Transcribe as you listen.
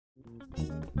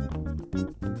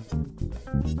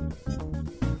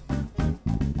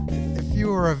If you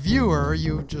were a viewer,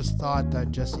 you just thought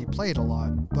that Jesse played a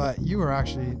lot, but you were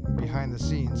actually behind the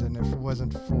scenes, and if it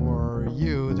wasn't for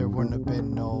you, there wouldn't have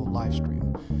been no live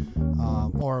stream,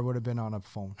 or it would have been on a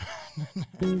phone.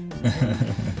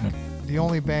 The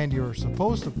only band you were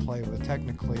supposed to play with,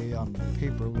 technically on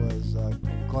paper, was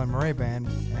Glen Murray Band,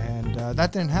 and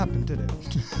that didn't happen, did it?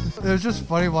 It was just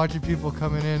funny watching people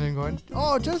coming in and going,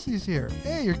 "Oh, Jesse's here.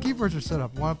 Hey, your keyboards are set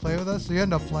up. Want to play with us?" So you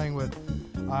end up playing with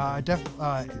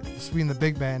between the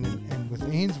big band and with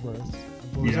Ainsworth.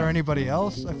 Was there anybody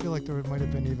else? I feel like there might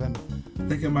have been even... I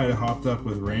think I might have hopped up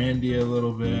with Randy a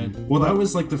little bit. Well, that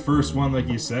was like the first one, like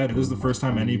you said. It was the first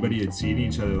time anybody had seen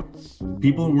each other.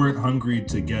 People weren't hungry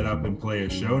to get up and play a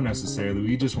show necessarily.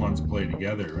 We just wanted to play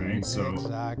together, right? So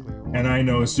exactly. And I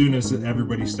know as soon as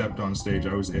everybody stepped on stage,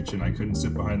 I was itching. I couldn't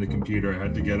sit behind the computer. I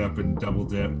had to get up and double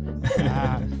dip.